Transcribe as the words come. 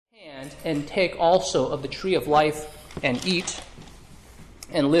and take also of the tree of life and eat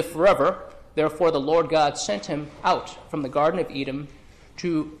and live forever. Therefore the Lord God sent him out from the Garden of Eden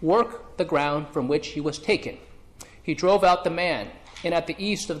to work the ground from which he was taken. He drove out the man, and at the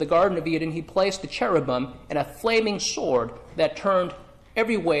east of the Garden of Eden he placed the cherubim and a flaming sword that turned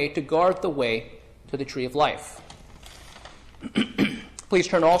every way to guard the way to the tree of life. Please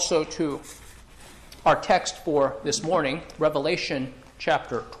turn also to our text for this morning, Revelation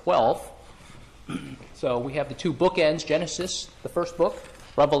chapter 12. So we have the two bookends, Genesis, the first book,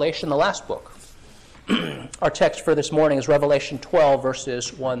 Revelation, the last book. Our text for this morning is Revelation 12,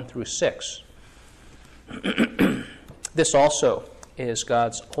 verses 1 through 6. This also is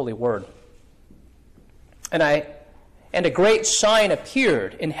God's holy word. And a great sign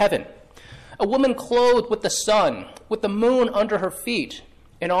appeared in heaven, a woman clothed with the sun, with the moon under her feet,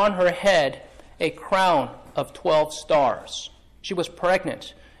 and on her head a crown of 12 stars. She was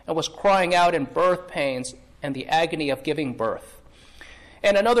pregnant and was crying out in birth pains and the agony of giving birth.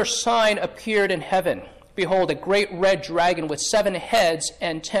 And another sign appeared in heaven. Behold, a great red dragon with 7 heads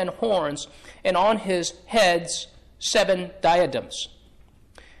and 10 horns, and on his heads 7 diadems.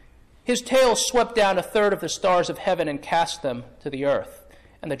 His tail swept down a third of the stars of heaven and cast them to the earth.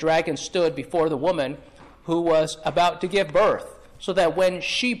 And the dragon stood before the woman who was about to give birth, so that when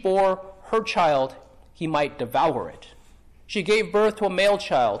she bore her child, he might devour it. She gave birth to a male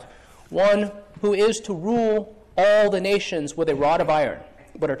child, one who is to rule all the nations with a rod of iron.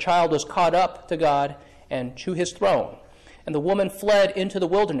 But her child was caught up to God and to his throne. And the woman fled into the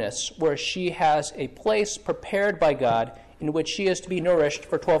wilderness, where she has a place prepared by God, in which she is to be nourished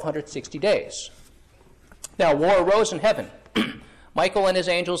for 1260 days. Now war arose in heaven, Michael and his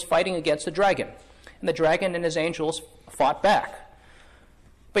angels fighting against the dragon. And the dragon and his angels fought back.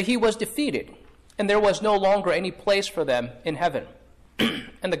 But he was defeated, and there was no longer any place for them in heaven.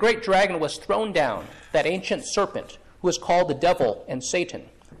 And the great dragon was thrown down, that ancient serpent, who is called the devil and Satan,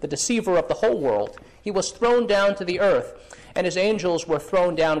 the deceiver of the whole world. He was thrown down to the earth, and his angels were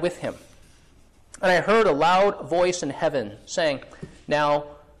thrown down with him. And I heard a loud voice in heaven saying, Now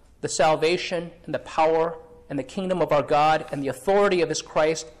the salvation and the power and the kingdom of our God and the authority of his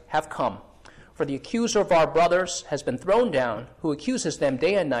Christ have come. For the accuser of our brothers has been thrown down, who accuses them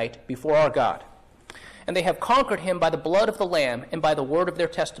day and night before our God. And they have conquered him by the blood of the Lamb and by the word of their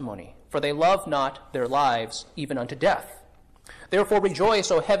testimony, for they love not their lives even unto death. Therefore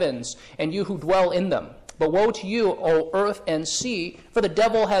rejoice, O heavens, and you who dwell in them. But woe to you, O earth and sea, for the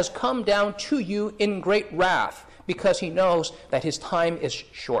devil has come down to you in great wrath, because he knows that his time is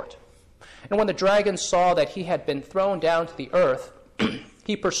short. And when the dragon saw that he had been thrown down to the earth,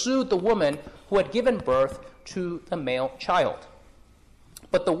 he pursued the woman who had given birth to the male child.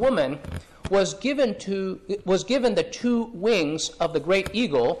 But the woman was given the 2 wings of the great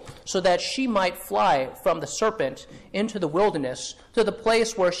eagle, so that she might fly from the serpent into the wilderness, to the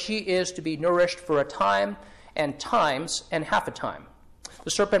place where she is to be nourished for a time and times and half a time.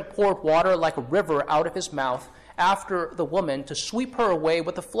 The serpent poured water like a river out of his mouth after the woman, to sweep her away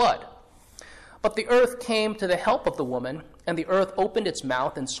with the flood. But the earth came to the help of the woman, and the earth opened its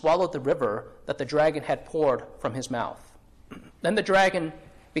mouth and swallowed the river that the dragon had poured from his mouth. Then the dragon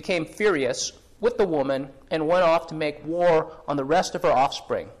became furious with the woman and went off to make war on the rest of her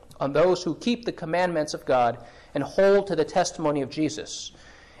offspring, on those who keep the commandments of God and hold to the testimony of Jesus.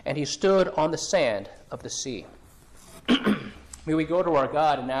 And he stood on the sand of the sea. May we go to our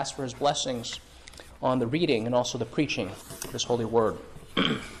God and ask for his blessings on the reading and also the preaching of his holy word.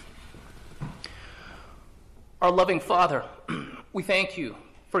 Our loving Father, we thank you,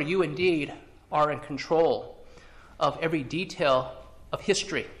 for you indeed are in control of every detail of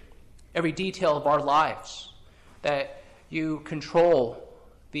history, every detail of our lives, that you control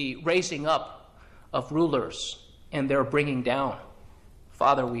the raising up of rulers and their bringing down.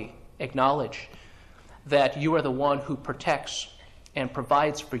 Father, we acknowledge that you are the one who protects and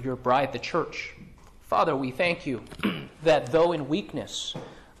provides for your bride, the church. Father, we thank you that though in weakness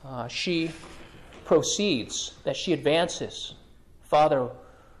she proceeds, that she advances. Father,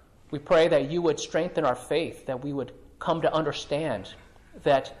 we pray that you would strengthen our faith, that we would come to understand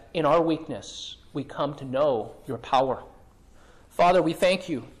that in our weakness we come to know your power. Father, we thank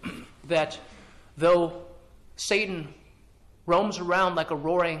you that though Satan roams around like a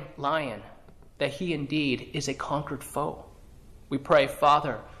roaring lion, that he indeed is a conquered foe. We pray,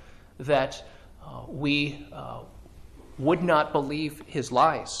 Father, that we would not believe his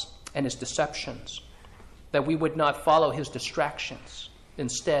lies and his deceptions, that we would not follow his distractions.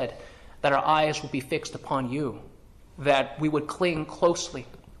 Instead, that our eyes would be fixed upon you, that we would cling closely,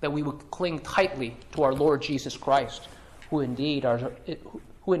 that we would cling tightly to our Lord Jesus Christ, who indeed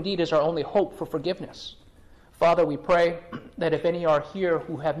who indeed is our only hope for forgiveness. Father, we pray that if any are here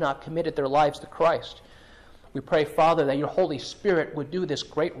who have not committed their lives to Christ, we pray, Father, that your Holy Spirit would do this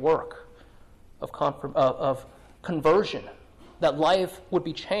great work of conversion, that life would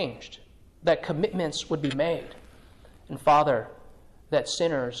be changed, that commitments would be made, and Father, that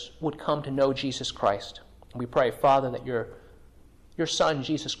sinners would come to know Jesus Christ. We pray, Father, that your Son,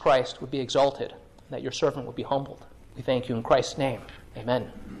 Jesus Christ, would be exalted, and that your servant would be humbled. We thank you in Christ's name.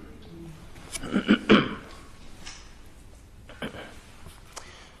 Amen.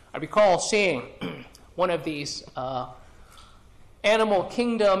 I recall seeing one of these Animal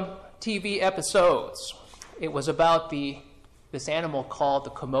Kingdom TV episodes. It was about this animal called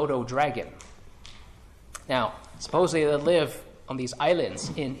the Komodo dragon. Now, supposedly they live on these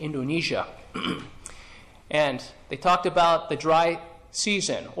islands in Indonesia. And they talked about the dry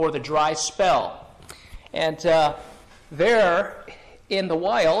season or the dry spell. And there in the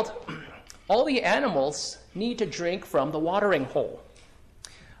wild, all the animals need to drink from the watering hole.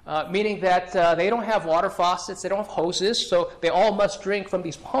 Meaning that they don't have water faucets, they don't have hoses, so they all must drink from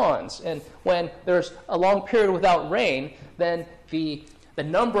these ponds. And when there's a long period without rain, then the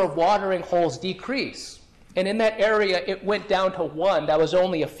number of watering holes decrease. And in that area, it went down to one. That was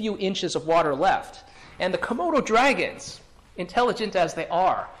only a few inches of water left. And the Komodo dragons, intelligent as they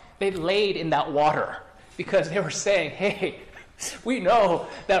are, they laid in that water because they were saying, hey, we know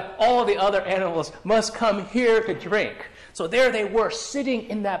that all the other animals must come here to drink. So there they were, sitting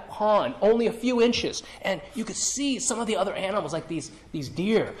in that pond, only a few inches. And you could see some of the other animals, like these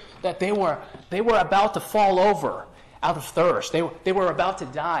deer, that they were about to fall over out of thirst. They were about to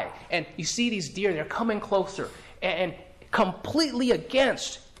die. And you see these deer, they're coming closer and completely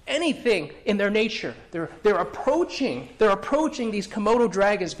against anything in their nature. They're approaching these Komodo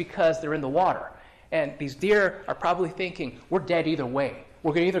dragons because they're in the water. And these deer are probably thinking, we're dead either way.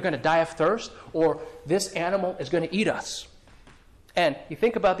 We're either going to die of thirst or this animal is going to eat us. And you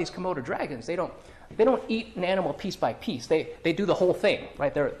think about these Komodo dragons, they don't eat an animal piece by piece. They do the whole thing,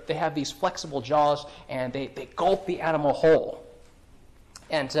 right? They have these flexible jaws and they gulp the animal whole.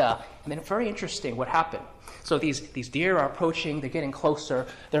 And then very interesting what happened. So these deer are approaching, they're getting closer,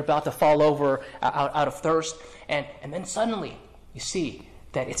 they're about to fall over out of thirst, and then suddenly you see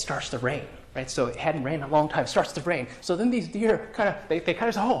that it starts to rain. Right, so it hadn't rained in a long time. It starts to rain. So then these deer they kind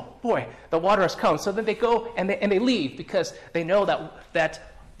of say, "Oh boy, the water has come." So then they go and they leave because they know that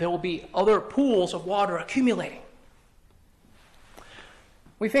there will be other pools of water accumulating.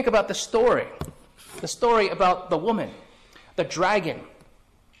 We think about the story about the woman, the dragon,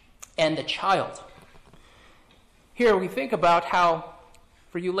 and the child. Here we think about how,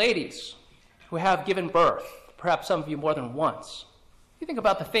 for you ladies who have given birth, perhaps some of you more than once. You think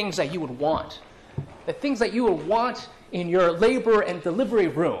about the things that you would want. The things that you would want in your labor and delivery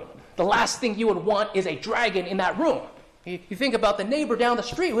room. The last thing you would want is a dragon in that room. You think about the neighbor down the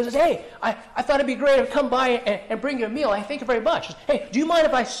street who says, hey, I thought it'd be great to come by and bring you a meal. I thank you very much. Hey, do you mind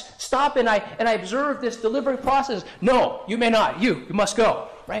if I stop and I observe this delivery process? No, you may not. You must go.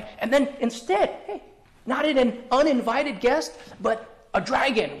 Right? And then instead, hey, not an uninvited guest, but a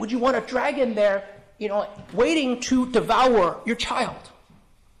dragon. Would you want a dragon there, waiting to devour your child?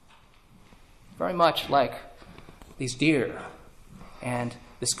 Very much like these deer and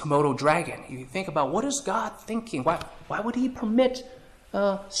this Komodo dragon. You think about, what is God thinking? Why would he permit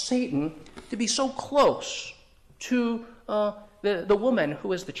Satan to be so close to the woman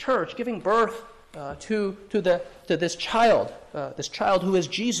who is the church, giving birth to this child who is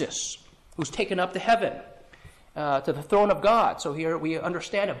Jesus, who's taken up to heaven, to the throne of God? So here we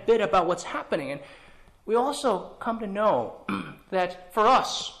understand a bit about what's happening. And we also come to know that for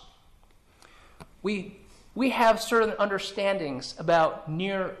us, we have certain understandings about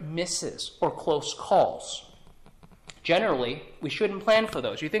near misses or close calls. Generally, we shouldn't plan for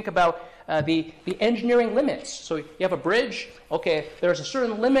those. You think about the engineering limits. So you have a bridge. Okay, there's a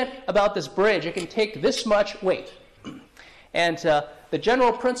certain limit about this bridge. It can take this much weight. And the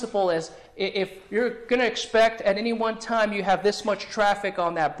general principle is, if you're going to expect at any one time you have this much traffic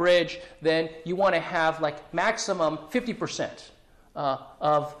on that bridge, then you want to have like maximum 50%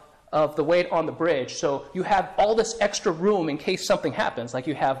 of the weight on the bridge. So you have all this extra room in case something happens, like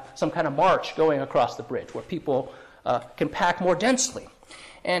you have some kind of march going across the bridge where people can pack more densely.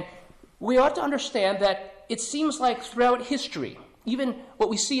 And we ought to understand that it seems like throughout history, even what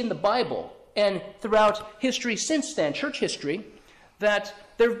we see in the Bible and throughout history since then, church history, that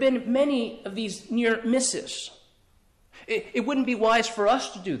there have been many of these near misses. It wouldn't be wise for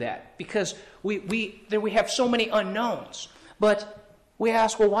us to do that because we have so many unknowns. But we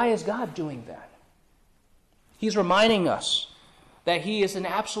ask, well, why is God doing that? He's reminding us that he is in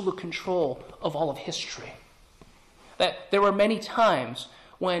absolute control of all of history. That there were many times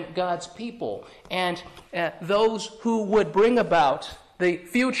when God's people and those who would bring about the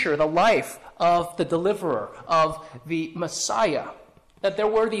future, the life of the deliverer, of the Messiah, that there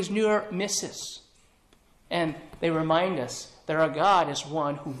were these near misses. And they remind us that our God is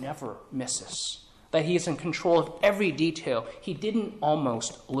one who never misses, that he is in control of every detail. He didn't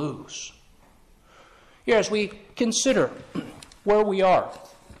almost lose. Here, as we consider where we are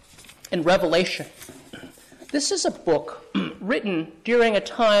in Revelation, this is a book written during a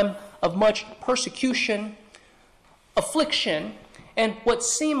time of much persecution, affliction, and what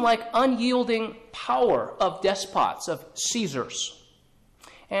seemed like unyielding power of despots, of Caesars.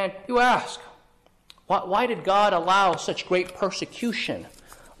 And you ask, why did God allow such great persecution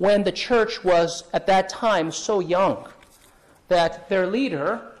when the church was at that time so young that their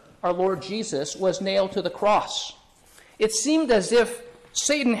leader, our Lord Jesus, was nailed to the cross? It seemed as if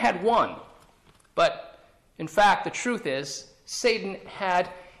Satan had won, but in fact, the truth is, Satan had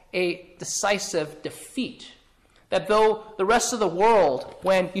a decisive defeat. That though the rest of the world,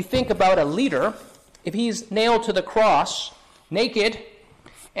 when you think about a leader, if he's nailed to the cross, naked,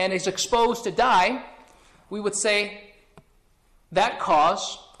 and is exposed to die, we would say that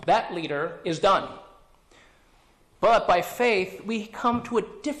cause, that leader, is done. But by faith, we come to a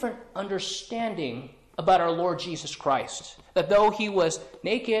different understanding about our Lord Jesus Christ. That though he was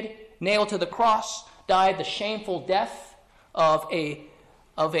naked, nailed to the cross, died the shameful death of a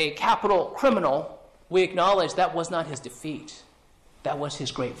capital criminal, we acknowledge that was not his defeat. That was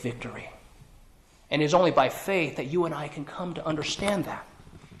his great victory. And it is only by faith that you and I can come to understand that.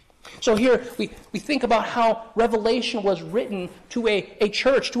 So here we think about how Revelation was written to a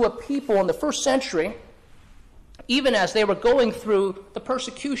church, to a people in the first century, even as they were going through the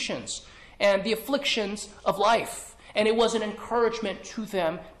persecutions and the afflictions of life. And it was an encouragement to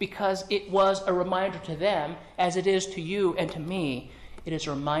them because it was a reminder to them, as it is to you and to me, it is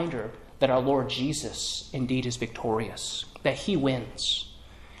a reminder that our Lord Jesus indeed is victorious, that he wins,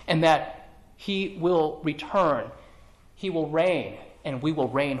 and that he will return, he will reign, and we will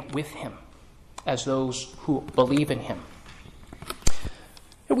reign with him as those who believe in him.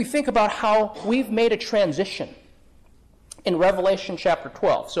 And we think about how we've made a transition in Revelation chapter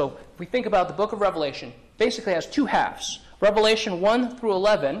 12. So if we think about the book of Revelation, basically has two halves, Revelation 1 through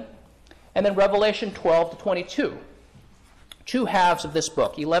 11, and then Revelation 12 to 22. Two halves of this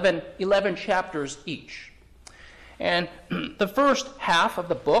book, 11 chapters each. And the first half of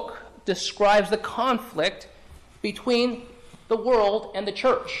the book describes the conflict between the world and the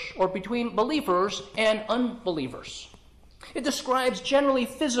church, or between believers and unbelievers. It describes generally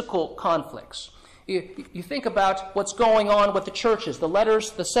physical conflicts. You think about what's going on with the churches, the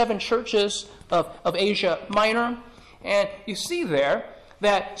letters, the 7 churches of Asia Minor, and you see there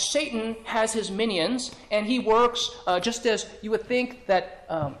that Satan has his minions, and he works just as you would think that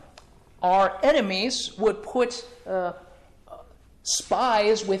our enemies would put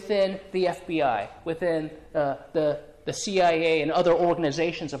spies within the FBI, within the CIA and other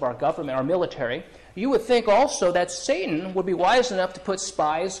organizations of our government, our military. You would think also that Satan would be wise enough to put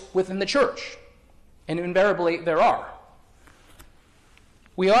spies within the church. And invariably there are.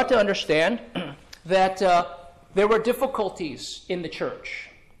 We ought to understand that there were difficulties in the church.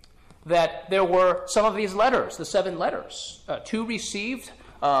 That there were some of these letters, the 7 letters. 2 received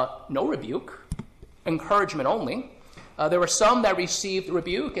no rebuke, encouragement only. There were some that received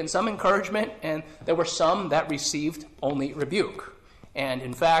rebuke and some encouragement, and there were some that received only rebuke. And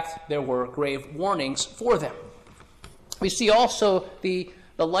in fact, there were grave warnings for them. We see also the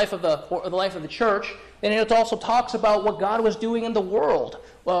life of the church, and it also talks about what God was doing in the world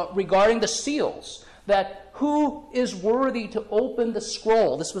regarding the seals. That who is worthy to open the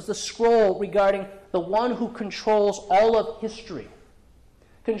scroll? This was the scroll regarding the one who controls all of history,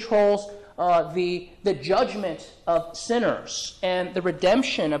 controls the judgment of sinners and the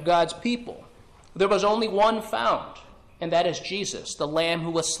redemption of God's people. There was only one found, and that is Jesus, the Lamb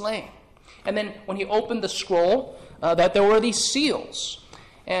who was slain. And then when he opened the scroll, that there were these seals.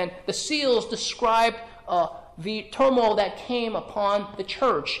 And the seals described the turmoil that came upon the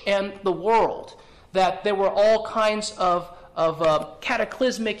church and the world. That there were all kinds of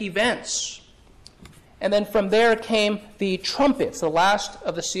cataclysmic events. And then from there came the trumpets. The last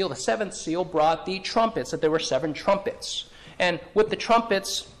of the seal, the 7th seal, brought the trumpets, that there were 7 trumpets. And with the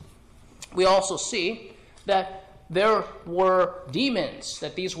trumpets, we also see that there were demons,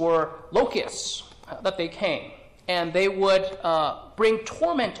 that these were locusts, that they came. And they would bring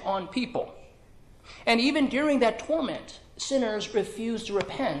torment on people. And even during that torment, sinners refused to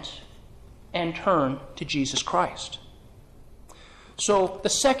repent and turn to Jesus Christ. So the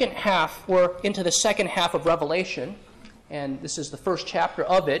second half, we're into the second half of Revelation, and this is the first chapter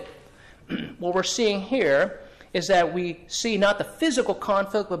of it. What we're seeing here is that we see not the physical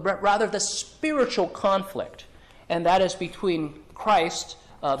conflict, but rather the spiritual conflict, and that is between Christ,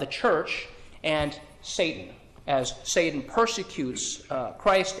 the church, and Satan, as Satan persecutes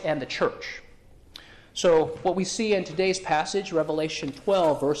Christ and the church. So what we see in today's passage, Revelation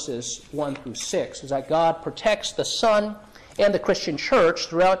 12, verses 1 through 6, is that God protects the Son and the Christian church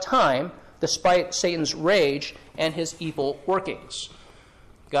throughout time, despite Satan's rage and his evil workings.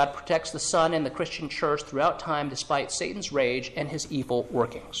 God protects the Son and the Christian church throughout time, despite Satan's rage and his evil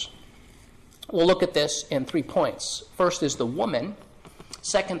workings. We'll look at this in 3 points. First is the woman,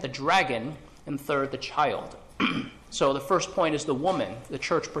 second, the dragon, and third, the child. So the first point is the woman, the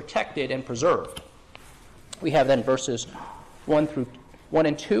church protected and preserved. We have then verses 1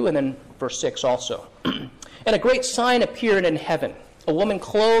 and 2, and then verse 6 also. And a great sign appeared in heaven, a woman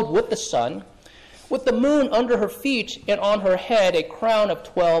clothed with the sun, with the moon under her feet, and on her head a crown of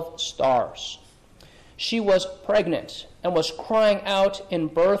 12 stars. She was pregnant and was crying out in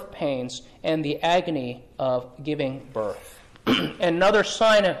birth pains and the agony of giving birth. And another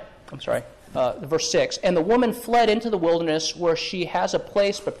sign, verse 6, and the woman fled into the wilderness where she has a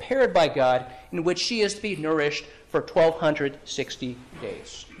place prepared by God in which she is to be nourished for 1,260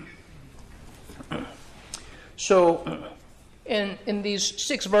 days. So in these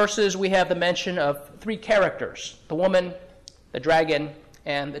 6 verses, we have the mention of 3 characters, the woman, the dragon,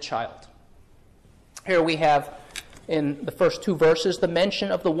 and the child. Here we have, in the first 2 verses, the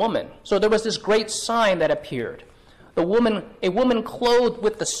mention of the woman. So there was this great sign that appeared. A woman clothed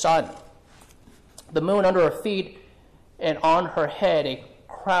with the sun, the moon under her feet, and on her head a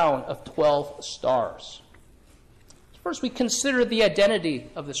crown of 12 stars. First, we consider the identity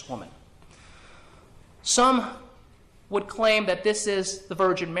of this woman. Some would claim that this is the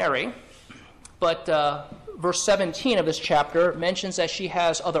Virgin Mary, but verse 17 of this chapter mentions that she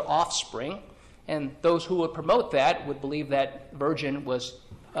has other offspring, and those who would promote that would believe that Virgin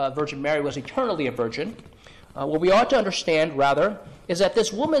Mary was eternally a virgin. What we ought to understand, rather, is that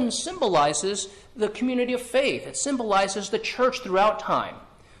this woman symbolizes the community of faith. It symbolizes the church throughout time.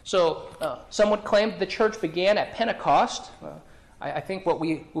 So some would claim that the church began at Pentecost. I think what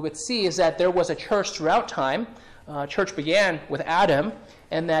we would see is that there was a church throughout time. Church began with Adam,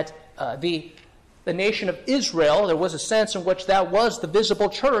 and that the nation of Israel, there was a sense in which that was the visible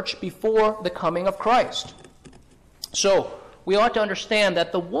church before the coming of Christ. So we ought to understand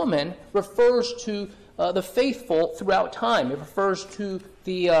that the woman refers to the faithful throughout time. It refers to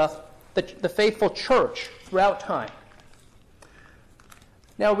the faithful church throughout time.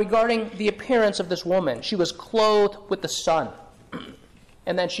 Now, regarding the appearance of this woman, she was clothed with the sun,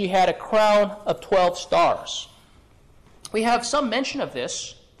 and then she had a crown of 12 stars. We have some mention of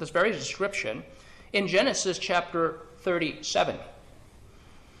this very description, in Genesis chapter 37.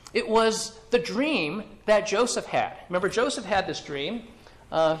 It was the dream that Joseph had. Remember, Joseph had this dream.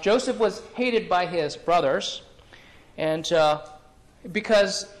 Joseph was hated by his brothers, and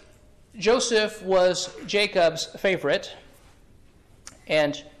because Joseph was Jacob's favorite,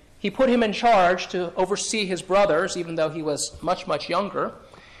 and he put him in charge to oversee his brothers, even though he was much, much younger,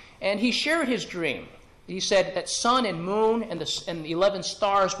 and he shared his dream. He said that sun and moon and the 11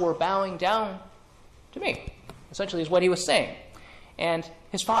 stars were bowing down to me, essentially is what he was saying. And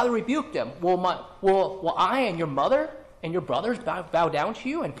his father rebuked him. Will I and your mother and your brothers bow down to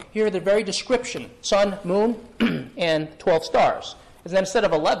you? And here the very description, sun, moon, and 12 stars. And then instead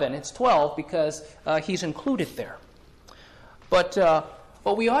of 11, it's 12 because he's included there. But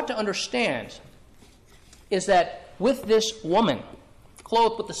what we ought to understand is that with this woman,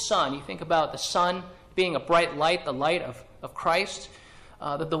 clothed with the sun, you think about the sun being a bright light, the light of Christ,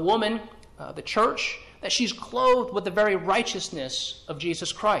 that the woman, the church, that she's clothed with the very righteousness of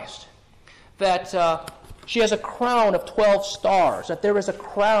Jesus Christ, that she has a crown of 12 stars, that there is a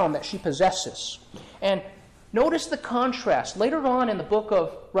crown that she possesses. And notice the contrast. Later on in the book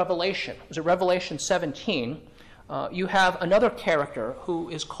of Revelation, was it Revelation 17, you have another character who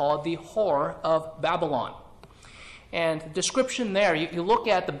is called the whore of Babylon. And the description there, you look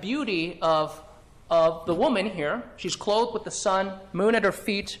at the beauty of the woman here. She's clothed with the sun, moon at her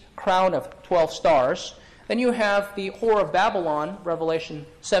feet, crown of 12 stars. Then you have the whore of Babylon, Revelation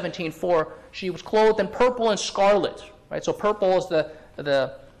 17:4. She was clothed in purple and scarlet. Right? So purple is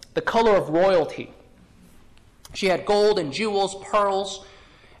the color of royalty. She had gold and jewels, pearls,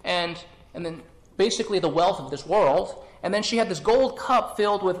 and then basically the wealth of this world. And then she had this gold cup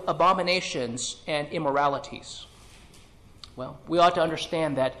filled with abominations and immoralities. Well, we ought to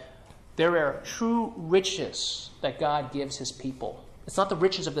understand that there are true riches that God gives his people. It's not the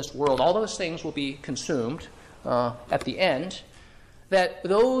riches of this world. All those things will be consumed at the end. That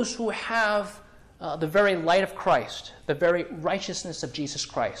those who have the very light of Christ, the very righteousness of Jesus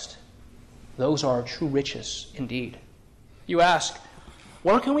Christ, those are true riches indeed. You ask,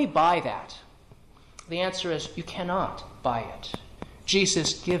 where can we buy that? The answer is, you cannot buy it.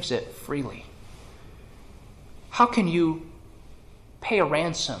 Jesus gives it freely. How can you pay a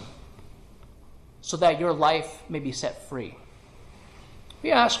ransom so that your life may be set free?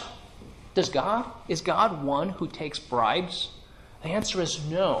 We ask, is God one who takes bribes? The answer is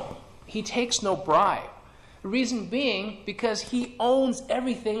no. He takes no bribe. The reason being because he owns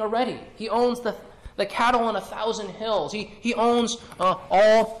everything already. He owns the cattle on 1,000 hills. He owns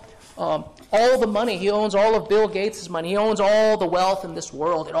all the money. He owns all of Bill Gates' money. He owns all the wealth in this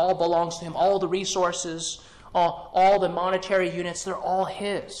world. It all belongs to him. All the resources, all the monetary units, they're all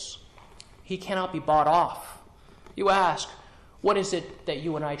his. He cannot be bought off. You ask, what is it that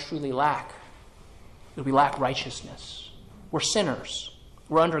you and I truly lack? We lack righteousness. We're sinners.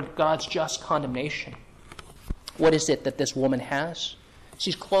 We're under God's just condemnation. What is it that this woman has?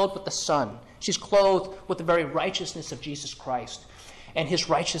 She's clothed with the Son. She's clothed with the very righteousness of Jesus Christ. And his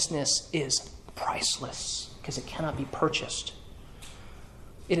righteousness is priceless because it cannot be purchased.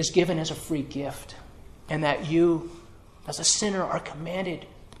 It is given as a free gift. And that you, as a sinner, are commanded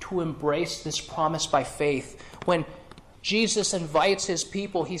to embrace this promise by faith. When Jesus invites his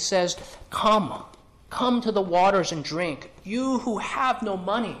people, he says, come to the waters and drink. You who have no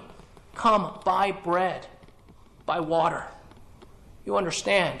money, come buy bread, buy water. You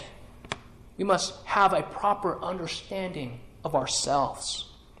understand? We must have a proper understanding of ourselves.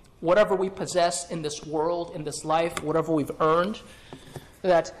 Whatever we possess in this world, in this life, whatever we've earned,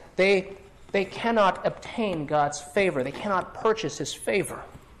 that they cannot obtain God's favor. They cannot purchase his favor.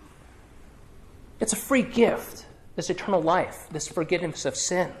 It's a free gift, this eternal life, this forgiveness of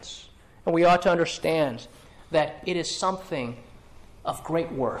sins. And we ought to understand that it is something of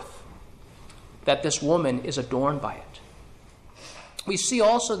great worth, that this woman is adorned by it. We see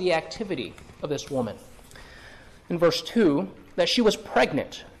also the activity of this woman. In verse 2, that she was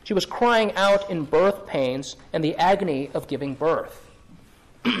pregnant. She was crying out in birth pains and the agony of giving birth.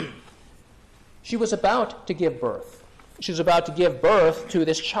 She was about to give birth. She was about to give birth to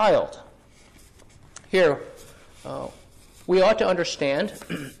this child. Here, we ought to understand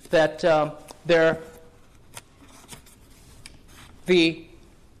that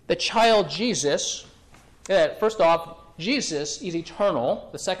the child Jesus, first off, Jesus is eternal,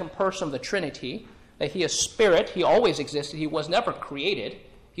 the second person of the Trinity, that he is spirit. He always existed. He was never created.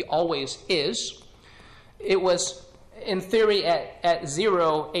 He always is. It was, in theory, at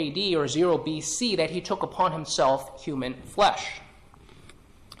 0 AD or 0 BC that he took upon himself human flesh.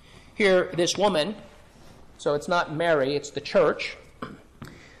 Here, this woman, so it's not Mary, it's the church,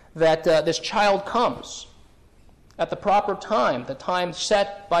 that this child comes at the proper time, the time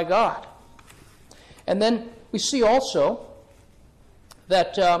set by God. And then we see also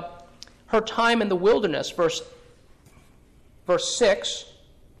that her time in the wilderness, verse 6,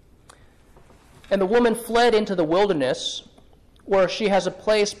 and the woman fled into the wilderness, where she has a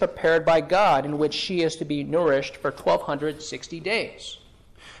place prepared by God in which she is to be nourished for 1,260 days.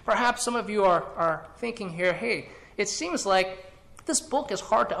 Perhaps some of you are thinking here, hey, it seems like this book is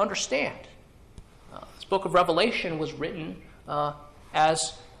hard to understand. This book of Revelation was written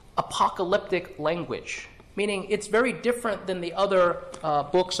as apocalyptic language, meaning it's very different than the other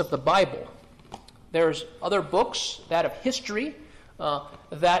books of the Bible. There's other books, that of history,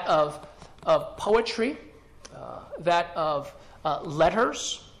 that of poetry, that of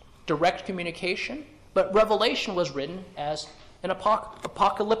letters, direct communication, but Revelation was written as an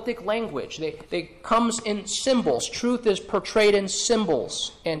apocalyptic language. They comes in symbols. Truth is portrayed in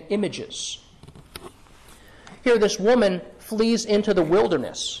symbols and images. Here, this woman flees into the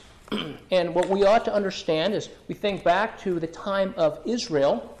wilderness. And what we ought to understand is we think back to the time of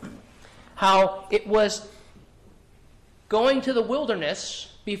Israel, how it was going to the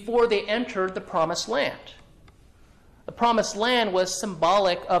wilderness before they entered the promised land. The promised land was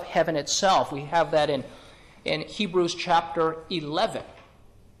symbolic of heaven itself. We have that in Hebrews chapter 11,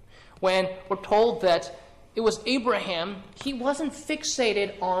 when we're told that it was Abraham. He wasn't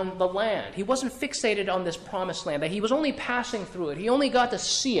fixated on the land. He wasn't fixated on this promised land, that he was only passing through it. He only got to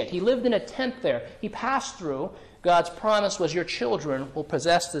see it. He lived in a tent there. He passed through. God's promise was, your children will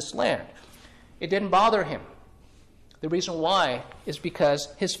possess this land. It didn't bother him. The reason why is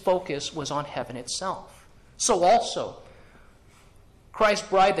because his focus was on heaven itself. So also, Christ's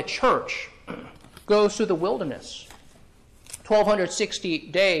bride, the church, goes through the wilderness. 1,260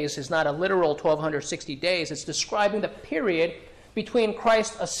 days is not a literal 1,260 days. It's describing the period between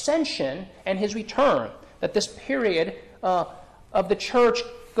Christ's ascension and his return. That this period of the church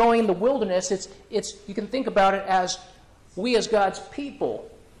going in the wilderness, you can think about it as we as God's people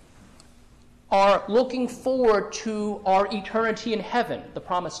are looking forward to our eternity in heaven, the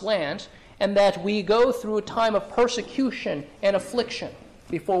promised land, and that we go through a time of persecution and affliction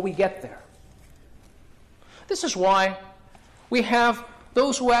before we get there. This is why we have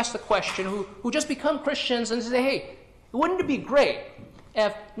those who ask the question, who just become Christians and say, hey, wouldn't it be great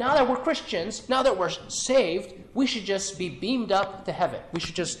if now that we're Christians, now that we're saved, we should just be beamed up to heaven.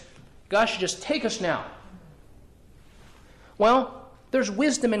 God should just take us now. Well, there's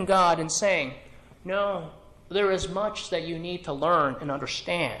wisdom in God in saying, no, there is much that you need to learn and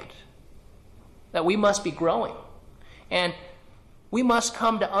understand. That we must be growing. And we must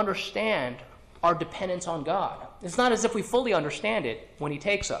come to understand our dependence on God. It's not as if we fully understand it when he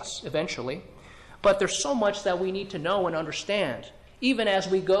takes us eventually, but there's so much that we need to know and understand, even as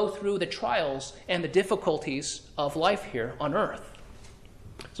we go through the trials and the difficulties of life here on earth.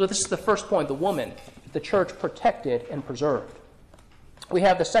 So this is the first point, the woman, the church protected and preserved. We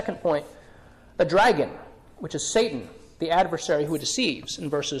have the second point, the dragon, which is Satan, the adversary who deceives, in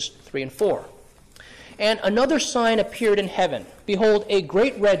verses 3 and 4. And another sign appeared in heaven. Behold, a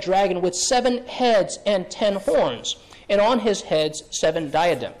great red dragon with 7 heads and 10 horns, and on his heads 7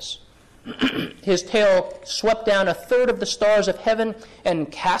 diadems. His tail swept down a third of the stars of heaven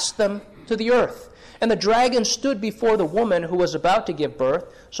and cast them to the earth. And the dragon stood before the woman who was about to give birth,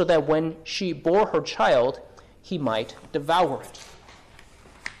 so that when she bore her child, he might devour it.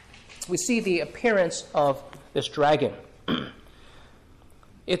 We see the appearance of this dragon.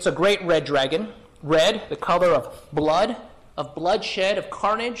 It's a great red dragon. Red, the color of blood, of bloodshed, of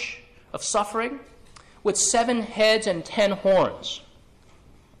carnage, of suffering, with 7 heads and 10 horns,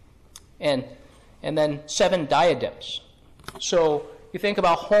 and then 7 diadems. So you think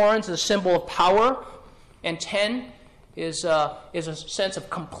about horns as a symbol of power, and 10 is a sense of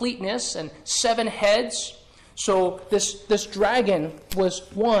completeness, and 7 heads. So this dragon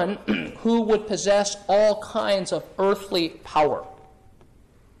was one who would possess all kinds of earthly power.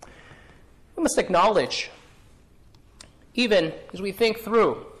 We must acknowledge, even as we think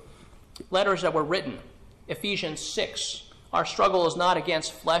through letters that were written, Ephesians 6, our struggle is not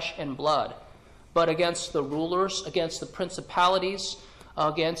against flesh and blood, but against the rulers, against the principalities,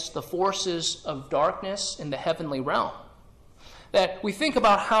 against the forces of darkness in the heavenly realm. That we think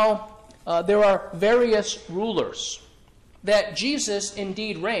about how there are various rulers, that Jesus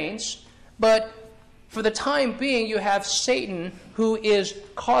indeed reigns, but for the time being, you have Satan who is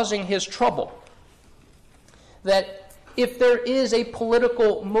causing his trouble. That if there is a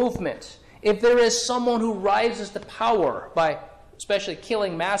political movement, if there is someone who rises to power by especially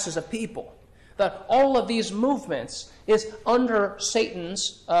killing masses of people, that all of these movements is under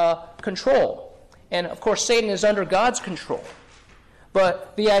Satan's control. And of course, Satan is under God's control.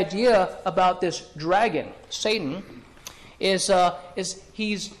 But the idea about this dragon, Satan, is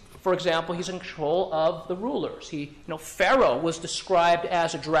he's, for example, he's in control of the rulers. Pharaoh was described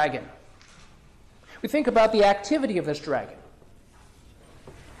as a dragon. We think about the activity of this dragon.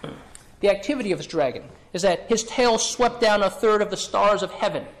 The activity of this dragon is that his tail swept down a third of the stars of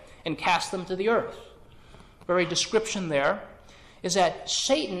heaven and cast them to the earth. Very description there is that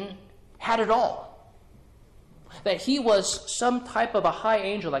Satan had it all. That he was some type of a high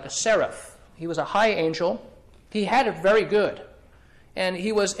angel, like a seraph. He was a high angel. He had it very good. And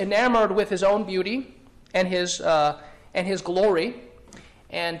he was enamored with his own beauty and his glory.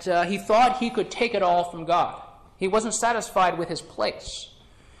 And he thought he could take it all from God. He wasn't satisfied with his place.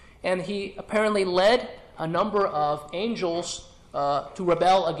 And he apparently led a number of angels to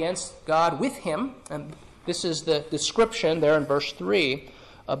rebel against God with him. And this is the description there in verse 3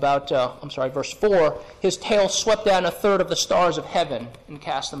 about, verse 4. His tail swept down a third of the stars of heaven and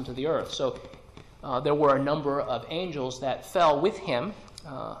cast them to the earth. So there were a number of angels that fell with him,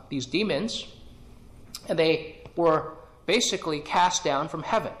 these demons, and they were basically cast down from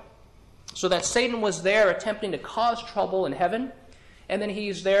heaven. So that Satan was there attempting to cause trouble in heaven, and then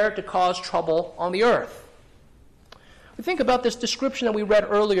he's there to cause trouble on the earth. We think about this description that we read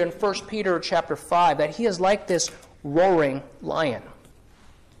earlier in 1 Peter chapter 5, that he is like this roaring lion.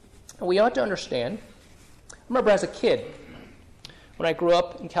 And we ought to understand, I remember as a kid, when I grew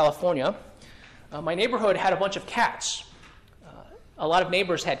up in California, my neighborhood had a bunch of cats. A lot of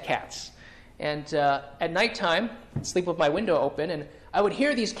neighbors had cats. And at nighttime, I'd sleep with my window open, and I would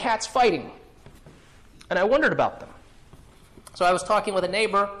hear these cats fighting. And I wondered about them. So I was talking with a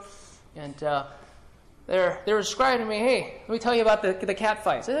neighbor, and they're describing to me, hey, let me tell you about the cat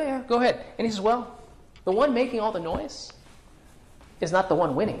fight. I said, yeah, go ahead. And he says, well, the one making all the noise, is not the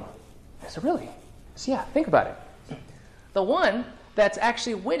one winning. I said, really? So yeah, think about it. The one that's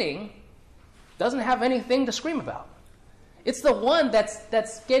actually winning doesn't have anything to scream about. It's the one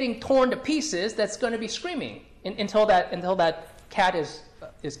that's getting torn to pieces that's going to be screaming until that cat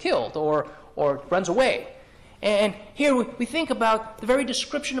is killed or runs away. And here we think about the very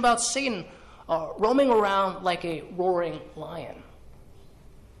description about Satan roaming around like a roaring lion.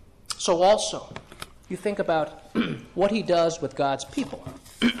 So also, you think about what he does with God's people.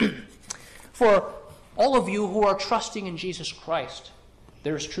 For all of you who are trusting in Jesus Christ,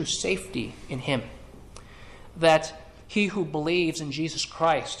 there is true safety in him. That he who believes in Jesus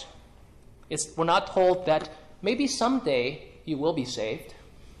Christ, we're not told that maybe someday you will be saved.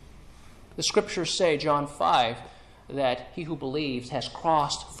 The scriptures say, John 5, that he who believes has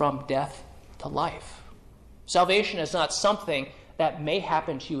crossed from death to life. Salvation is not something that may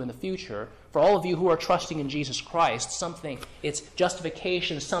happen to you in the future. For all of you who are trusting in Jesus Christ, it's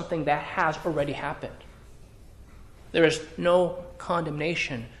justification, something that has already happened. There is no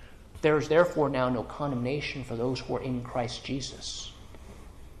condemnation. There is therefore now no condemnation for those who are in Christ Jesus.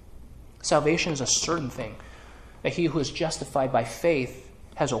 Salvation is a certain thing. That he who is justified by faith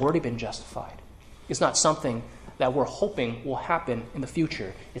has already been justified. It's not something that we're hoping will happen in the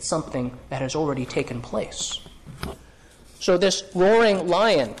future. It's something that has already taken place. So this roaring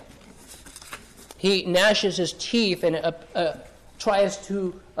lion, he gnashes his teeth and tries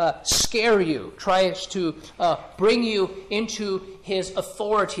to scare you, tries to bring you into his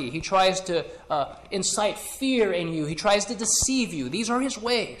authority. He tries to incite fear in you. He tries to deceive you. These are his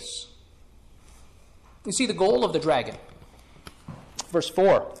ways. You see the goal of the dragon. Verse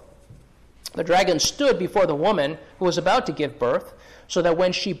 4. The dragon stood before the woman who was about to give birth, so that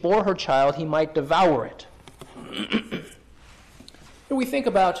when she bore her child, he might devour it. Here we think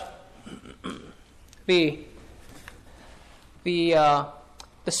about the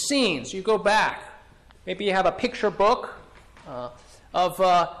scenes. You go back. Maybe you have a picture book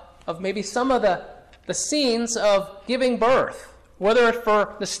of maybe some of the scenes of giving birth, whether it's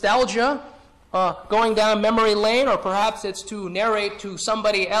for nostalgia, going down memory lane, or perhaps it's to narrate to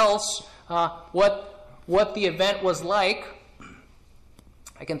somebody else what the event was like.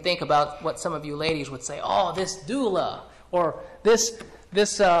 I can think about what some of you ladies would say. Oh, this doula, or this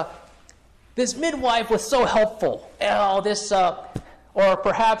midwife was so helpful. Oh, or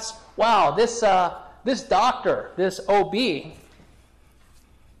perhaps, wow, this doctor, this OB,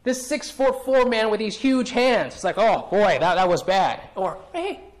 this 6'4" man with these huge hands. It's like, oh boy, that was bad. Or,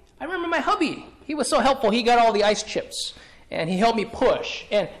 hey, I remember my hubby. He was so helpful. He got all the ice chips, and he helped me push,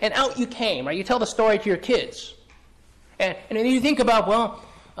 and out you came. Right? You tell the story to your kids, and then you think about, well,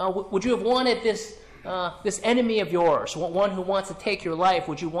 would you have wanted this enemy of yours, one who wants to take your life?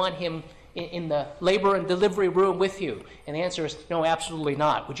 Would you want him in the labor and delivery room with you? And the answer is no, absolutely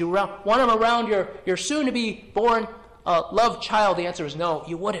not. Would you want him around your soon-to-be-born loved child? The answer is no,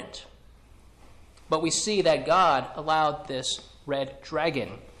 you wouldn't. But we see that God allowed this red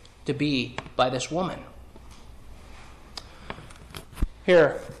dragon to be by this woman.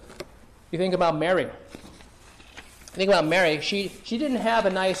 Here, you think about Mary. She didn't have a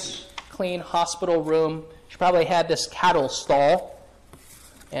nice, clean hospital room. She probably had this cattle stall.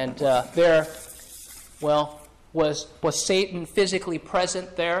 And there, was Satan physically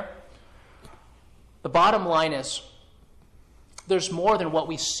present there? The bottom line is, there's more than what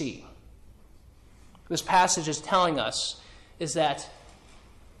we see. This passage is telling us is that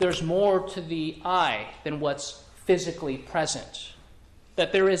there's more to the eye than what's physically present.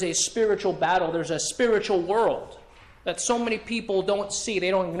 That there is a spiritual battle, there's a spiritual world that so many people don't see, they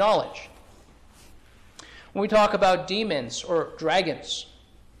don't acknowledge. When we talk about demons or dragons,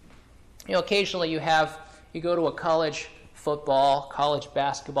 occasionally you go to a college football, college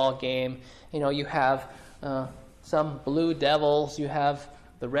basketball game, you have some blue devils, you have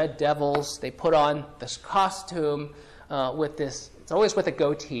the red devils, they put on this costume with this, it's always with a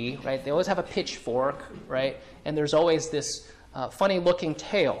goatee, right? They always have a pitchfork, right? And there's always this funny-looking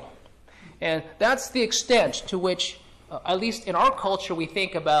tail. And that's the extent to which, at least in our culture, we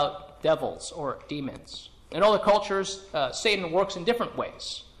think about devils or demons. In other cultures, Satan works in different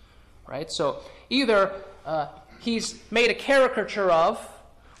ways, right? So either he's made a caricature of,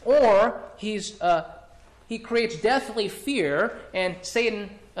 or he creates deathly fear, and Satan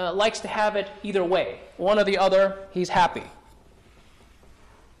likes to have it either way. One or the other, he's happy.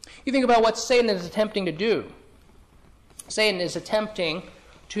 You think about what Satan is attempting to do. Satan is attempting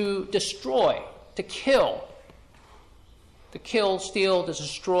to destroy, to kill, steal, to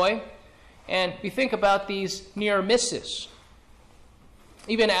destroy. And we think about these near misses.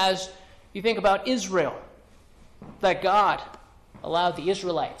 Even as you think about Israel, that God allowed the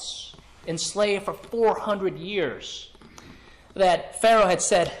Israelites enslaved for 400 years, that Pharaoh had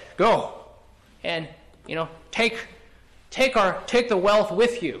said, go and, take the wealth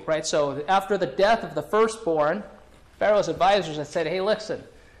with you, right? So after the death of the firstborn, Pharaoh's advisors had said, hey, listen,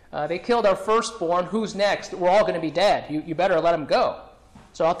 they killed our firstborn. Who's next? We're all going to be dead. You better let them go.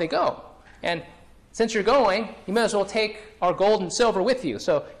 So out they go. And since you're going, you may as well take our gold and silver with you.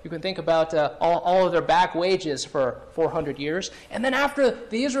 So you can think about all of their back wages for 400 years. And then after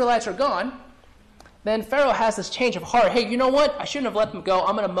the Israelites are gone, then Pharaoh has this change of heart. Hey, you know what? I shouldn't have let them go.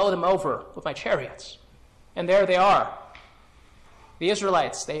 I'm going to mow them over with my chariots. And there they are. The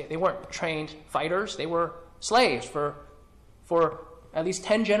Israelites, they weren't trained fighters. They were slaves for at least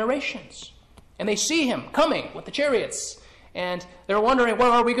 10 generations. And they see him coming with the chariots. And they're wondering, what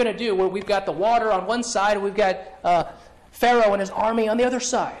are we going to do? Well, we've got the water on one side, and we've got Pharaoh and his army on the other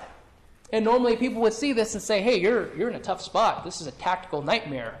side. And normally people would see this and say, hey, you're in a tough spot. This is a tactical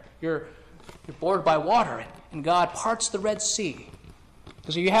nightmare. You're bored by water. And God parts the Red Sea.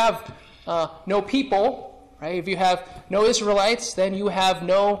 Because if you have no people, right? If you have no Israelites, then you have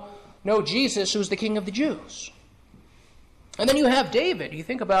no Jesus, who's the King of the Jews. And then you have David. You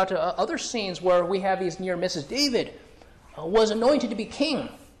think about other scenes where we have these near misses. David was anointed to be king.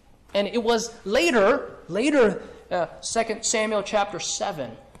 And it was later, 2 Samuel chapter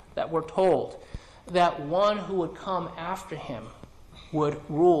 7, that we're told that one who would come after him would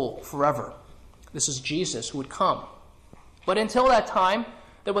rule forever. This is Jesus who would come. But until that time,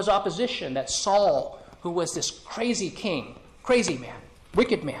 there was opposition, that Saul, who was this crazy king, crazy man,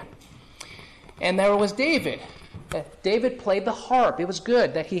 wicked man. And there was David. David played the harp. It was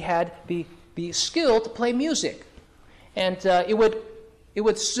good that he had the skill to play music. And it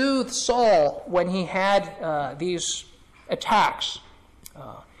would soothe Saul when he had these attacks.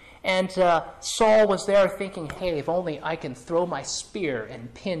 And Saul was there thinking, hey, if only I can throw my spear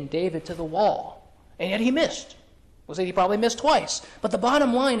and pin David to the wall. And yet he missed. We'll say he probably missed twice. But the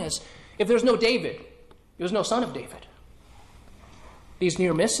bottom line is, if there's no David, there's no son of David. These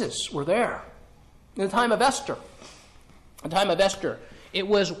near misses were there. In the time of Esther, it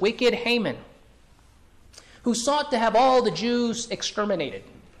was wicked Haman who sought to have all the Jews exterminated.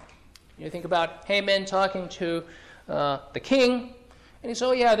 You think about Haman talking to the king, and he said,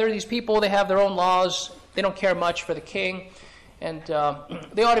 oh yeah, there are these people, they have their own laws, they don't care much for the king, and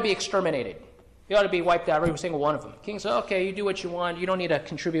they ought to be exterminated. They ought to be wiped out, every single one of them. The king said, okay, you do what you want, you don't need to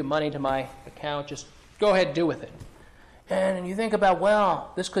contribute money to my account, just go ahead and do with it. And you think about,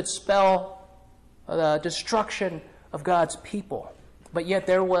 well, this could spell the destruction of God's people. But yet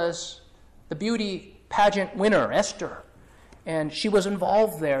there was the beauty pageant winner, Esther, and she was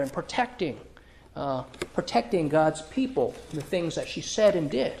involved there in protecting God's people, the things that she said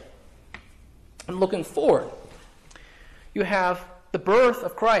and did. And looking forward, you have the birth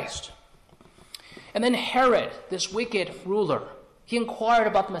of Christ. And then Herod, this wicked ruler, he inquired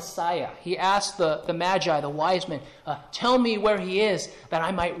about the Messiah. He asked the Magi, the wise men, tell me where he is that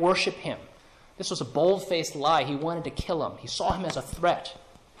I might worship him. This was a bold-faced lie. He wanted to kill him. He saw him as a threat.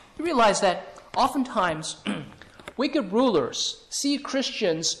 He realized that oftentimes wicked rulers see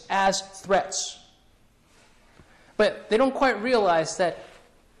Christians as threats. But they don't quite realize that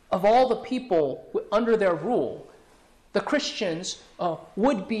of all the people under their rule, the Christians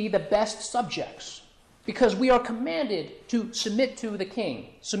would be the best subjects, because we are commanded to submit to the king,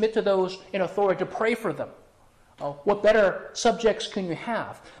 submit to those in authority, to pray for them. What better subjects can you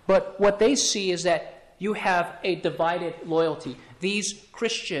have? But what they see is that you have a divided loyalty. These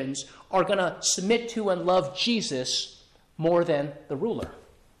Christians are going to submit to and love Jesus more than the ruler.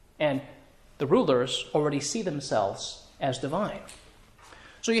 And the rulers already see themselves as divine.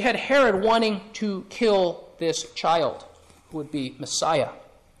 So you had Herod wanting to kill this child, who would be Messiah.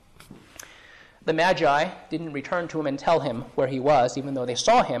 The Magi didn't return to him and tell him where he was, even though they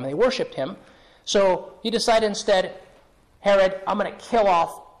saw him and they worshipped him. So he decided instead, Herod, I'm going to kill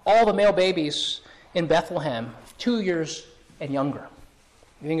off all the male babies in Bethlehem, 2 years and younger.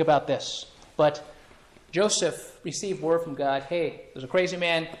 You think about this. But Joseph received word from God, hey, there's a crazy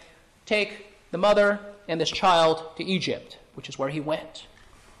man. Take the mother and this child to Egypt, which is where he went.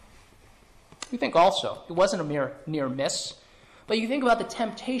 You think also, it wasn't a near miss, but you think about the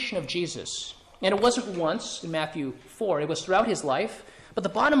temptation of Jesus. And it wasn't once in Matthew 4, it was throughout his life. But the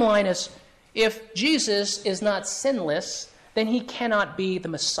bottom line is, if Jesus is not sinless, then he cannot be the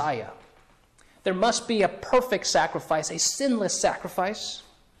Messiah. There must be a perfect sacrifice, a sinless sacrifice.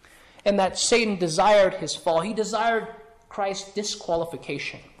 And that Satan desired his fall. He desired Christ's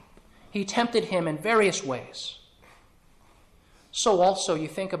disqualification. He tempted him in various ways. So also you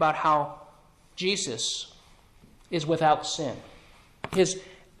think about how Jesus is without sin. His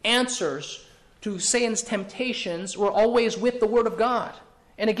answers to Satan's temptations were always with the Word of God.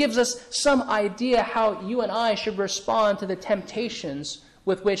 And it gives us some idea how you and I should respond to the temptations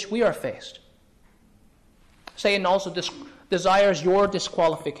with which we are faced. Satan also desires your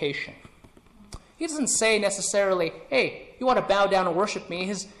disqualification. He doesn't say necessarily, hey, you want to bow down and worship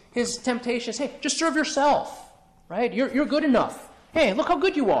me. His temptation is, hey, just serve yourself, right? You're good enough. Hey, look how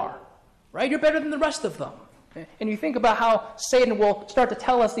good you are, right? You're better than the rest of them. And you think about how Satan will start to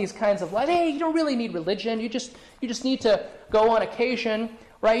tell us these kinds of lies. Hey, you don't really need religion. You just need to go on occasion,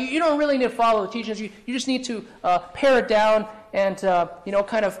 right? You don't really need to follow the teachings. You just need to pare it down and,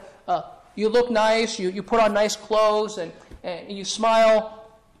 you look nice. You put on nice clothes and you smile.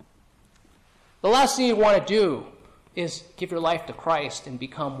 The last thing you want to do is give your life to Christ and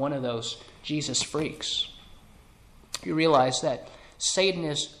become one of those Jesus freaks. You realize that Satan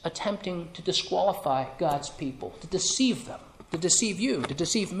is attempting to disqualify God's people, to deceive them, to deceive you, to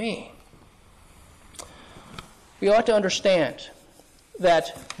deceive me. We ought to understand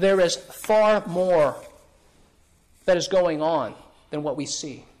that there is far more that is going on than what we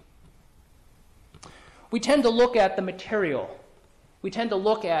see. We tend to look at the material. We tend to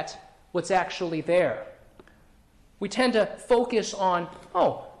look at what's actually there. We tend to focus on,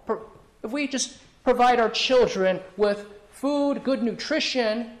 if we just provide our children with food, good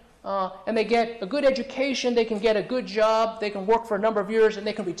nutrition, and they get a good education, they can get a good job, they can work for a number of years, and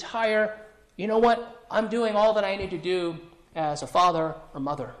they can retire. You know what? I'm doing all that I need to do as a father or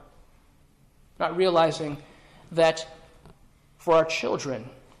mother. Not realizing that for our children,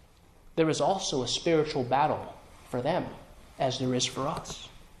 there is also a spiritual battle for them as there is for us.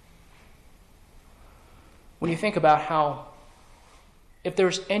 When you think about how, if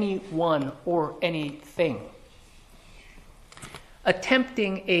there's anyone or anything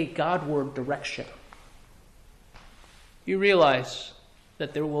attempting a Godward direction, you realize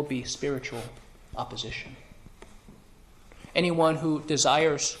that there will be spiritual opposition. Anyone who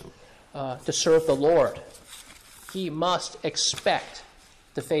desires to serve the Lord, he must expect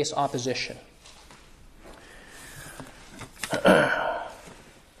to face opposition.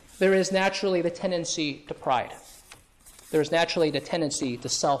 There is naturally the tendency to pride. There is naturally the tendency to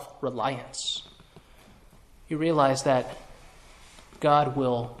self-reliance. You realize that God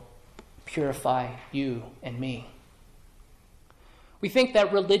will purify you and me. We think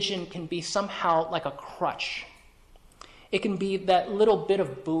that religion can be somehow like a crutch. It can be that little bit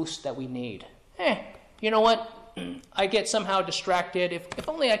of boost that we need. You know what? I get somehow distracted. If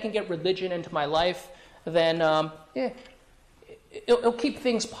only I can get religion into my life, then it'll keep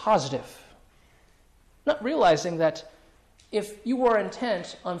things positive. Not realizing that if you are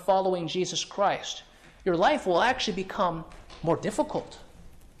intent on following Jesus Christ, your life will actually become more difficult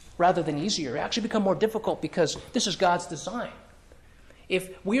rather than easier. It actually become more difficult because this is God's design.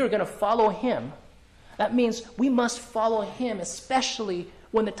 If we are going to follow Him, that means we must follow Him, especially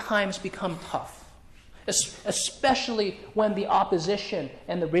when the times become tough, especially when the opposition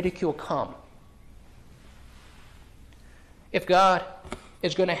and the ridicule come. If God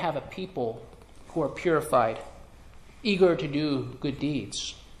is going to have a people who are purified, eager to do good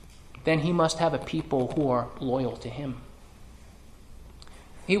deeds, then He must have a people who are loyal to Him.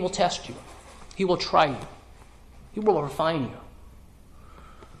 He will test you. He will try you. He will refine you.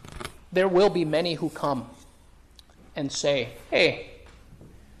 There will be many who come and say, hey,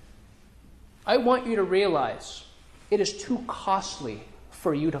 I want you to realize it is too costly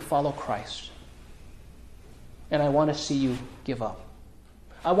for you to follow Christ. And I want to see you give up.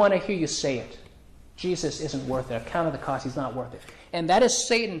 I want to hear you say it. Jesus isn't worth it. Account of the cost, He's not worth it. And that is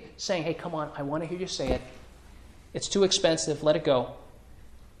Satan saying, hey, come on, I want to hear you say it. It's too expensive. Let it go.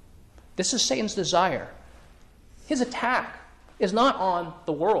 This is Satan's desire. His attack is not on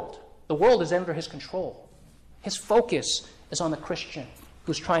the world. The world is under his control. His focus is on the Christian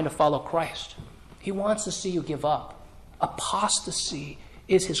who's trying to follow Christ. He wants to see you give up. Apostasy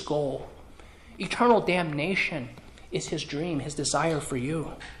is his goal. Eternal damnation is his dream, his desire for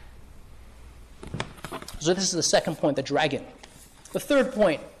you. So this is the second point, the dragon. The third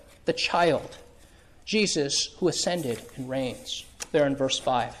point, the child, Jesus who ascended and reigns. There in verse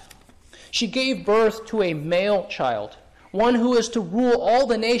 5. She gave birth to a male child, one who is to rule all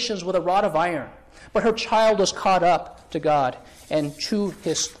the nations with a rod of iron. But her child was caught up to God and to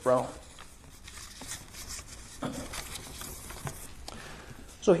His throne.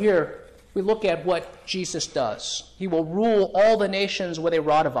 So here we look at what Jesus does. He will rule all the nations with a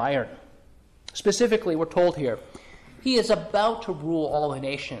rod of iron. Specifically, we're told here, He is about to rule all the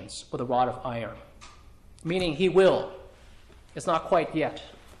nations with a rod of iron. Meaning He will. It's not quite yet.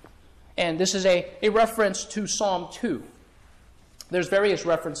 And this is a reference to Psalm 2. There's various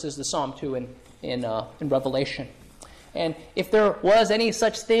references to Psalm 2 in Revelation. And if there was any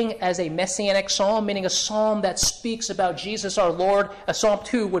such thing as a messianic psalm, meaning a psalm that speaks about Jesus our Lord, Psalm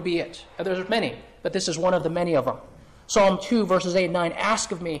 2 would be it. Now, there's many, but this is one of the many of them. Psalm 2, verses 8 and 9,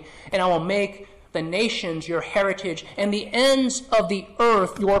 "Ask of me, and I will make the nations your heritage, and the ends of the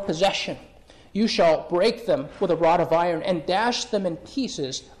earth your possession. You shall break them with a rod of iron, and dash them in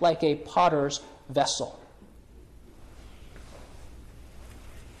pieces like a potter's vessel."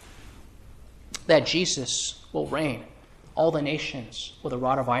 That Jesus will reign all the nations with a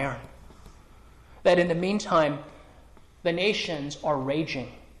rod of iron. That in the meantime, the nations are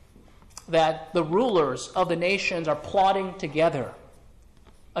raging. That the rulers of the nations are plotting together,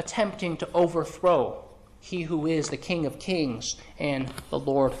 attempting to overthrow he who is the King of Kings and the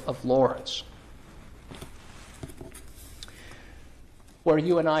Lord of Lords. Where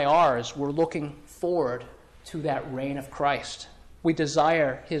you and I are is we're looking forward to that reign of Christ. We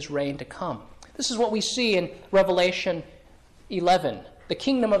desire his reign to come. This is what we see in Revelation 11. The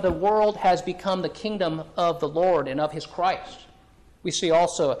kingdom of the world has become the kingdom of the Lord and of his Christ. We see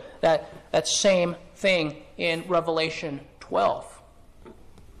also that same thing in Revelation 12.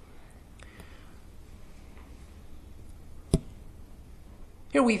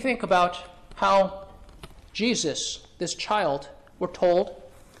 Here we think about how Jesus, this child, we're told,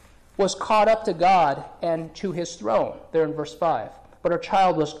 was caught up to God and to his throne, there in verse 5. But our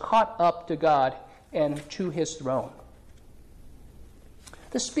child was caught up to God and to his throne.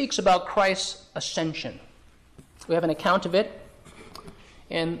 This speaks about Christ's ascension. We have an account of it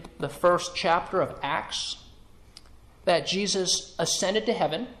in the first chapter of Acts, that Jesus ascended to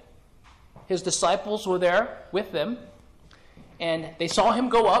heaven. His disciples were there with them, and they saw him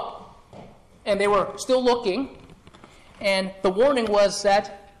go up, and they were still looking, and the warning was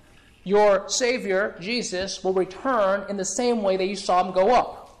that your Savior, Jesus, will return in the same way that you saw him go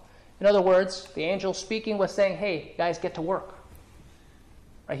up. In other words, the angel speaking was saying, hey, guys, get to work.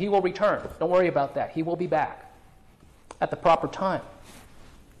 Right? He will return. Don't worry about that. He will be back at the proper time.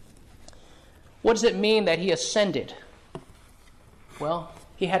 What does it mean that he ascended? Well,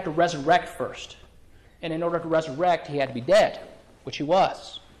 he had to resurrect first. And in order to resurrect, he had to be dead, which he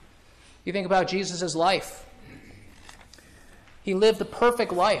was. You think about Jesus' life. He lived the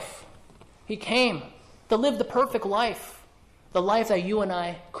perfect life. He came to live the perfect life, the life that you and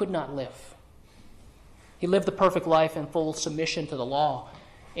I could not live. He lived the perfect life in full submission to the law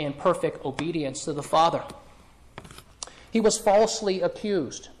and perfect obedience to the Father. He was falsely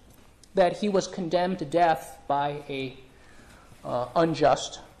accused that he was condemned to death by a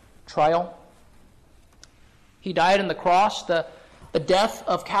unjust trial. He died on the cross, the death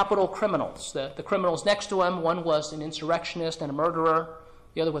of capital criminals. The criminals next to him, one was an insurrectionist and a murderer.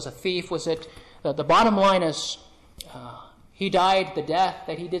 The other was a thief. The bottom line is he died the death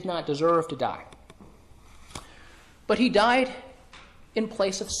that he did not deserve to die. But he died in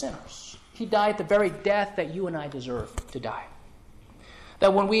place of sinners. He died the very death that you and I deserve to die.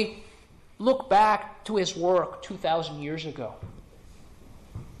 That when we look back to his work 2,000 years ago,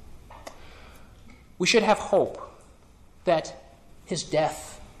 we should have hope that his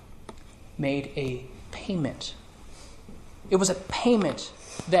death made a payment. It was a payment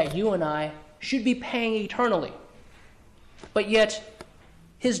that you and I should be paying eternally. But yet,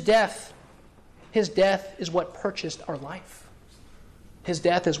 his death is what purchased our life. His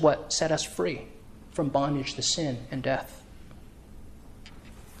death is what set us free from bondage to sin and death.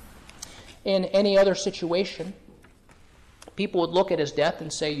 In any other situation, people would look at his death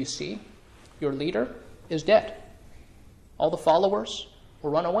and say, you see, your leader is dead. All the followers will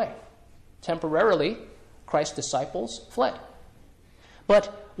run away. Temporarily, Christ's disciples fled.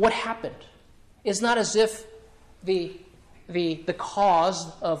 But what happened? It's not as if the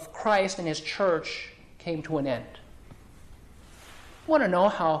cause of Christ and his church came to an end. You want to know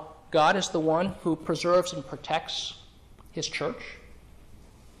how God is the one who preserves and protects his church?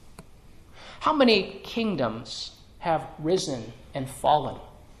 How many kingdoms have risen and fallen?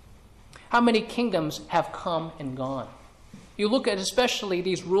 How many kingdoms have come and gone? You look at especially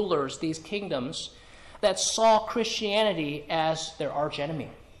these rulers, these kingdoms, that saw Christianity as their archenemy.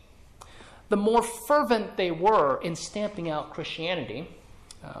 The more fervent they were in stamping out Christianity,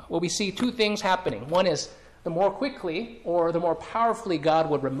 we see two things happening. One is the more quickly or the more powerfully God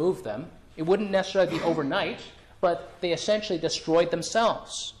would remove them. It wouldn't necessarily be overnight, but they essentially destroyed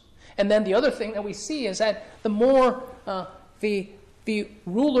themselves. And then the other thing that we see is that the more the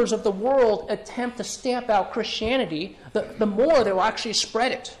rulers of the world attempt to stamp out Christianity, the more they will actually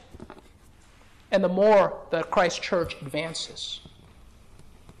spread it. And the more the Christ church advances.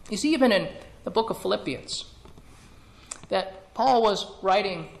 You see, even in the book of Philippians, that Paul was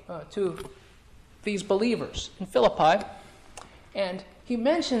writing to these believers in Philippi, and he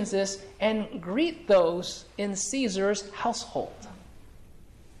mentions this, and greet those in Caesar's household.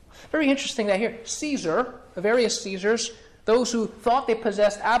 Very interesting that here, Caesar, the various Caesars, those who thought they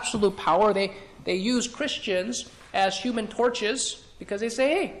possessed absolute power, they used Christians as human torches because they say,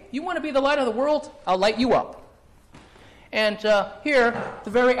 hey, you want to be the light of the world? I'll light you up. And here,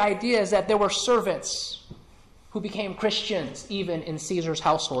 the very idea is that there were servants who became Christians even in Caesar's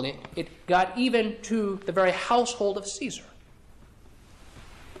household. It got even to the very household of Caesar.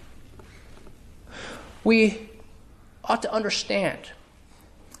 We ought to understand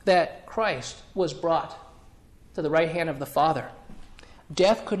that Christ was brought to the right hand of the Father.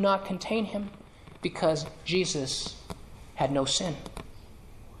 Death could not contain him because Jesus had no sin.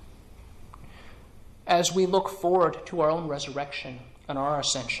 As we look forward to our own resurrection and our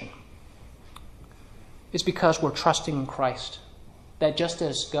ascension, it's because we're trusting in Christ, that just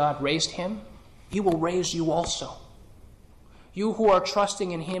as God raised him, he will raise you also. You who are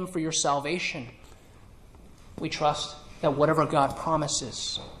trusting in him for your salvation, we trust that whatever God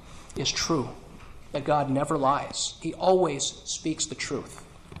promises is true, that God never lies. He always speaks the truth.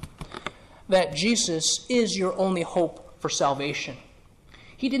 That Jesus is your only hope for salvation.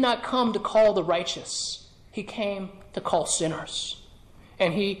 He did not come to call the righteous. He came to call sinners.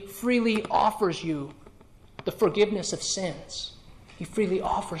 And he freely offers you the forgiveness of sins. He freely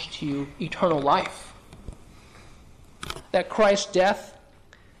offers to you eternal life. That Christ's death,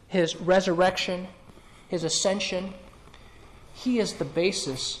 his resurrection, his ascension, he is the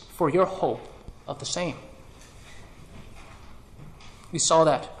basis for your hope of the same. We saw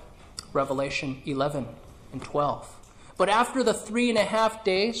that, Revelation 11 and 12. But after the 3.5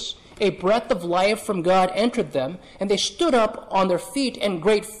 days, a breath of life from God entered them, and they stood up on their feet, and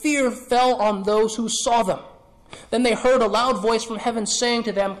great fear fell on those who saw them. Then they heard a loud voice from heaven saying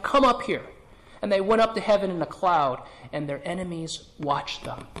to them, "Come up here." And they went up to heaven in a cloud, and their enemies watched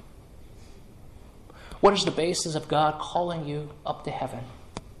them. What is the basis of God calling you up to heaven?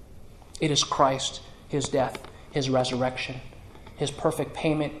 It is Christ, his death, his resurrection, his perfect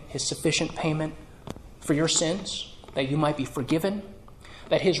payment, his sufficient payment for your sins, that you might be forgiven,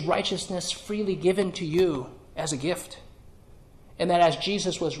 that his righteousness freely given to you as a gift, and that as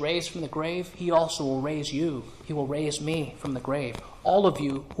Jesus was raised from the grave, he also will raise you. He will raise me from the grave, all of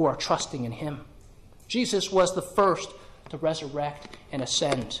you who are trusting in him. Jesus was the first to resurrect and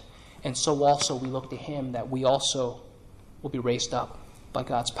ascend, and so also we look to him that we also will be raised up by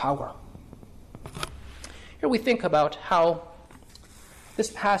God's power. Here we think about how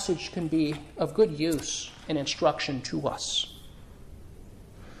this passage can be of good use and instruction to us.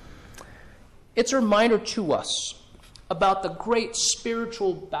 It's a reminder to us about the great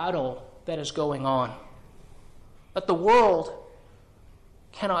spiritual battle that is going on, that the world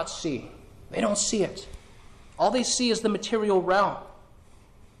cannot see. They don't see it. All they see is the material realm.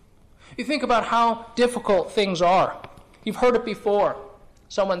 You think about how difficult things are. You've heard it before.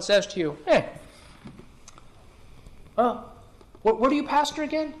 Someone says to you, "Hey, where do you pastor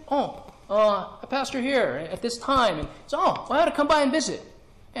again?" I pastor here at this time. And so, well, I ought to come by and visit.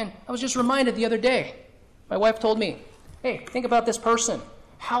 And I was just reminded the other day, my wife told me, "Hey, think about this person.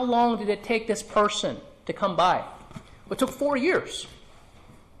 How long did it take this person to come by?" Well, it took 4 years.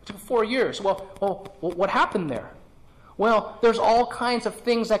 It took 4 years. Well, what happened there? Well, there's all kinds of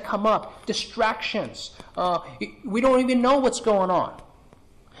things that come up, distractions. We don't even know what's going on.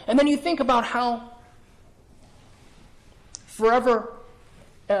 And then you think about how forever,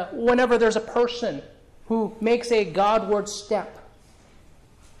 whenever there's a person who makes a Godward step,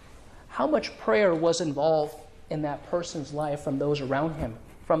 how much prayer was involved in that person's life from those around him,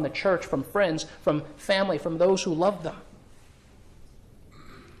 from the church, from friends, from family, from those who loved them.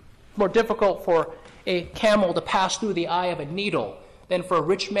 More difficult for a camel to pass through the eye of a needle than for a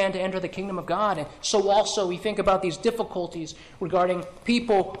rich man to enter the kingdom of God. And so also we think about these difficulties regarding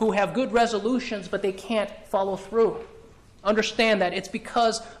people who have good resolutions, but they can't follow through. Understand that it's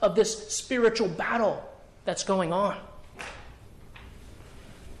because of this spiritual battle that's going on.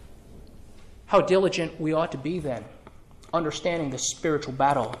 How diligent we ought to be then, understanding the spiritual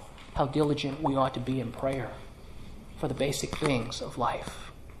battle, how diligent we ought to be in prayer for the basic things of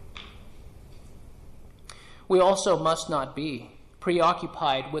life. We also must not be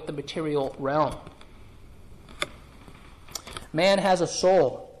preoccupied with the material realm. Man has a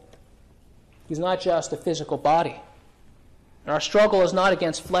soul. He's not just a physical body. And our struggle is not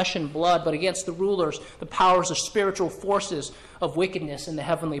against flesh and blood, but against the rulers, the powers, the spiritual forces of wickedness in the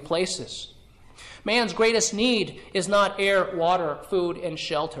heavenly places. Man's greatest need is not air, water, food, and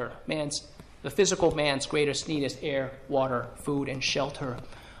shelter. Man's The physical man's greatest need is air, water, food, and shelter.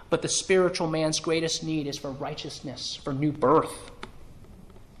 But the spiritual man's greatest need is for righteousness, for new birth.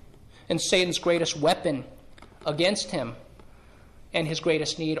 And Satan's greatest weapon against him and his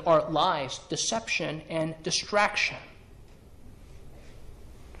greatest need are lies, deception, and distraction.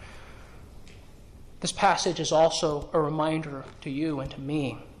 This passage is also a reminder to you and to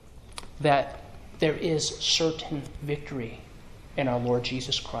me that there is certain victory in our Lord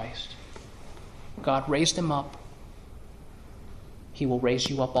Jesus Christ. God raised him up. He will raise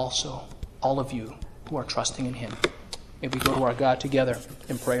you up also, all of you who are trusting in him. May we go to our God together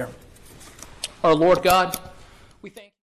in prayer. Our Lord God, we thank